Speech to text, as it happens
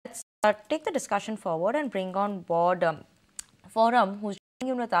take the discussion forward and bring on board Foram, who's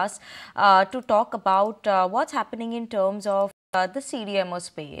joining in with us to talk about what's happening in terms of the CDMO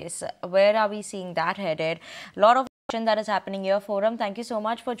space. Where are we seeing that headed? A lot of action that is happening here. Foram, thank you so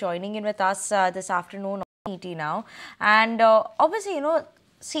much for joining in with us this afternoon on ET now. And obviously,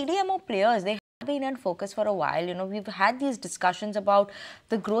 CDMO players, they have been in focus for a while. We've had these discussions about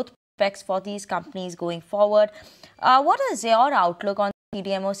the growth prospects for these companies going forward. What is your outlook on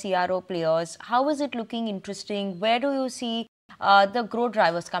CDMO CRO players? How is it looking interesting? Where do you see the growth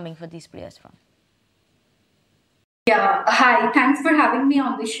drivers coming for these players from? Yeah, hi. Thanks for having me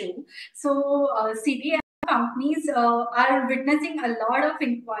on the show. So, CDMO companies are witnessing a lot of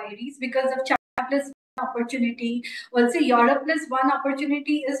inquiries because of China plus one opportunity. Also, Europe plus one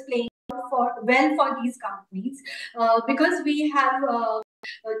opportunity is playing out for these companies because we have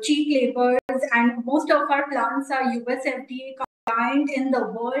cheap labors and most of our plants are US FDA compliant in the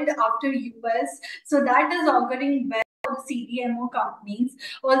world after US. So that is auguring well for the CDMO companies.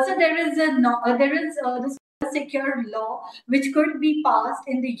 Also, there is this secure law which could be passed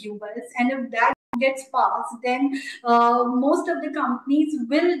in the US, and if that gets passed, then most of the companies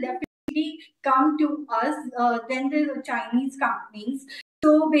will definitely come to us than the Chinese companies.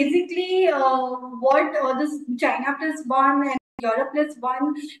 So basically, what this China plus one and Europe plus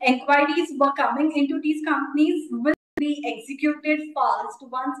one inquiries were coming into these companies will be executed fast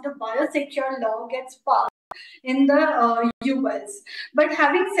once the biosecure law gets passed in the US. But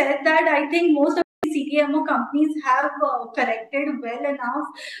having said that, I think most of the CDMO companies have corrected well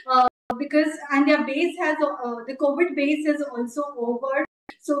enough because and their base has the COVID base is also over.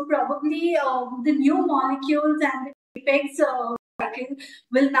 So probably the new molecules and the capex cycle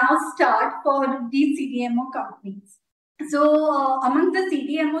will now start for these CDMO companies. So among the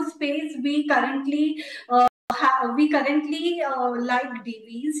CDMO space, we currently like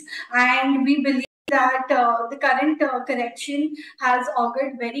DVs, and we believe that the current correction has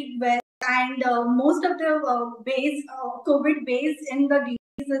augured very well, and most of the COVID base in the DVs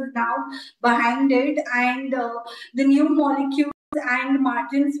is now behind it, and the new molecules and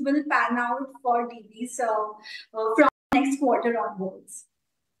margins will pan out for DVs from next quarter onwards.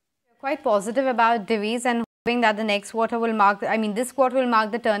 Quite positive about Divi's and hoping that the next quarter will this quarter will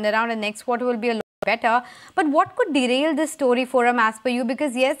mark the turnaround and next quarter will be a lot better. But what could derail this story, Foram, as per you?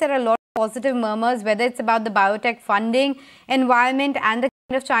 Because yes, there are a lot of positive murmurs, whether it's about the biotech funding environment and the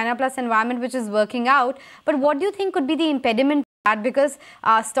kind of China plus environment which is working out. But what do you think could be the impediment to that? Because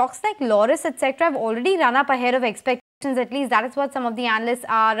stocks like Laurus, etc. have already run up ahead of expectations. At least that is what some of the analysts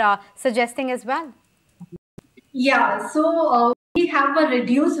are suggesting as well. Yeah, so we have a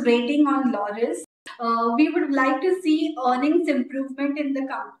reduced rating on Laurus. We would like to see earnings improvement in the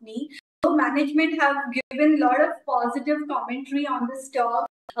company. So management have given a lot of positive commentary on the stock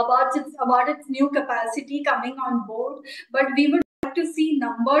about its new capacity coming on board, but we would like to see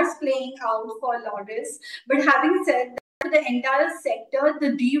numbers playing out for Laurus. But having said that, for the entire sector,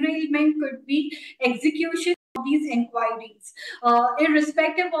 the derailment could be execution of these inquiries,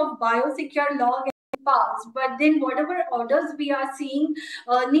 irrespective of biosecure law passed, but then whatever orders we are seeing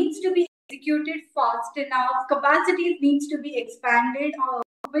needs to be executed fast enough. Capacities needs to be expanded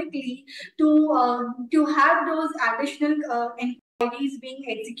quickly to have those additional inquiries being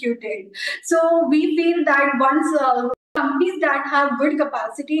executed. So we feel that once companies that have good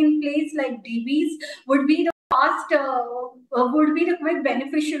capacity in place like DBs would be the quick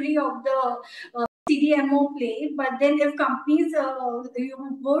beneficiary of the CDMO play. But then if companies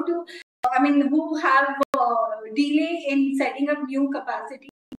you go to who have delay in setting up new capacity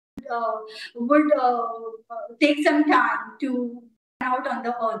would take some time to pan out on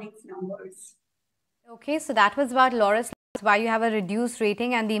the earnings numbers. Okay, so that was about Laurus, why you have a reduced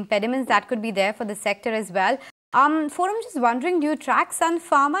rating and the impediments that could be there for the sector as well. Foram, just wondering, do you track Sun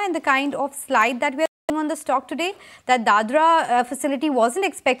Pharma and the kind of slide that we are seeing on the stock today? That Dadra facility wasn't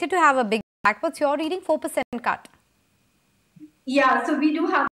expected to have a big impact. What's your reading? 4% cut. Yeah, so we do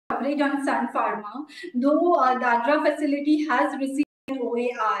have coverage on Sun Pharma, though Dadra facility has received an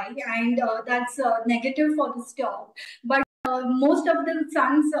OAI, and that's negative for the stock. But most of the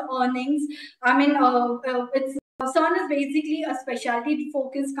Sun's earnings, it's Sun is basically a specialty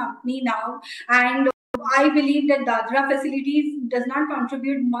focused company now, and I believe that Dadra facilities does not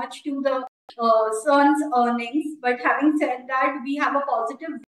contribute much to the Sun's earnings. But having said that, we have a positive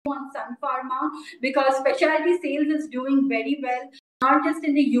view on Sun Pharma because specialty sales is doing very well, not just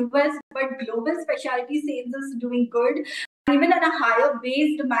in the US, but global specialty sales is doing good. And even at a higher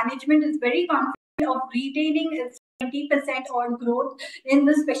base, the management is very confident of retaining its 20% odd growth in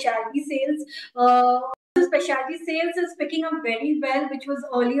the specialty sales. Specialty sales is picking up very well, which was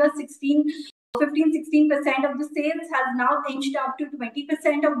earlier 15-16% of the sales, has now inched up to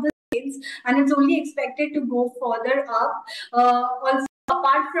 20% of the sales, and it's only expected to go further up. Also,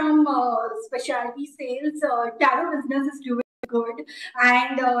 apart from specialty sales, taro business is doing good,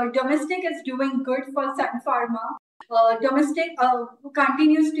 and domestic is doing good for Sun Pharma. Domestic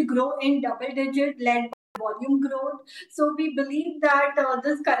continues to grow in double digit, led by volume growth. So we believe that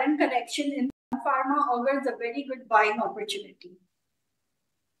this current correction in Pharma augurs a very good buying opportunity.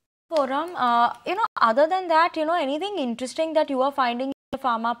 Foram, other than that, anything interesting that you are finding in the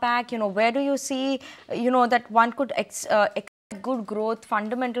pharma pack, where do you see, that one could expect good growth,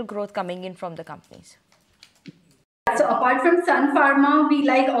 fundamental growth coming in from the companies? So apart from Sun Pharma, we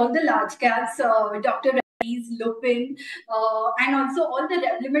like all the large caps, Dr. Reddy's, Lupin, and also all the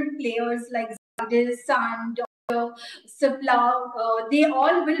Revlimid players like Zydus, Sun, Dr. Cipla. They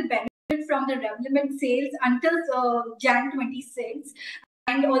all will benefit from the Revlimid sales until Jan 26.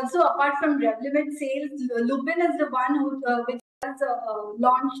 And also, apart from Revlimid sales, Lupin is the one who which has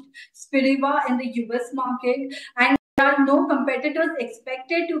launched Spiriva in the US market, and there are no competitors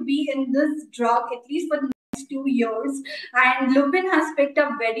expected to be in this drug at least for the next 2 years. And Lupin has picked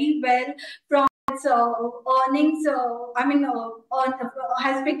up very well from its earnings.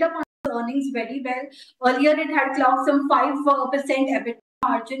 Has picked up on its earnings very well. Earlier, it had clocked some 5% EBITDA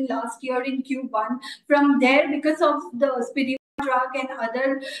margin last year in Q1. From there, because of the Spiriva drug and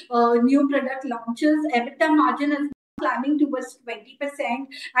other new product launches, EBITDA margin is climbing towards 20%,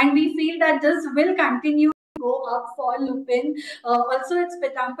 and we feel that this will continue to go up for Lupin. Also, its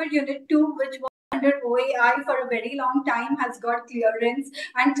Pithampur Unit 2, which was under OAI for a very long time, has got clearance,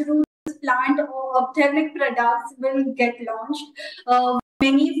 and through this plant, ophthalmic products will get launched.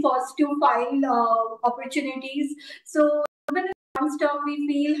 Many first to file opportunities. So Lupin is one stock we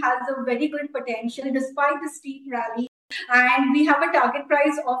feel has a very good potential despite the steep rally. And we have a target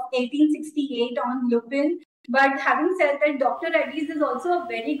price of 1868 on Lupin. But having said that, Dr. Reddy's is also a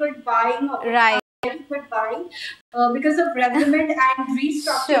very good buying. Right. Very good buying because of Revlimid and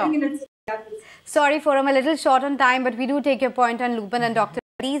restructuring in its. Sorry, Foram, a little short on time, but we do take your point on Lupin and Dr.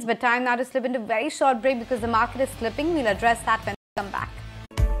 Reddy's. But time now to slip into a very short break because the market is slipping. We'll address that when we come back.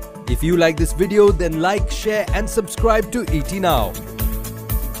 If you like this video, then like, share and subscribe to ET Now.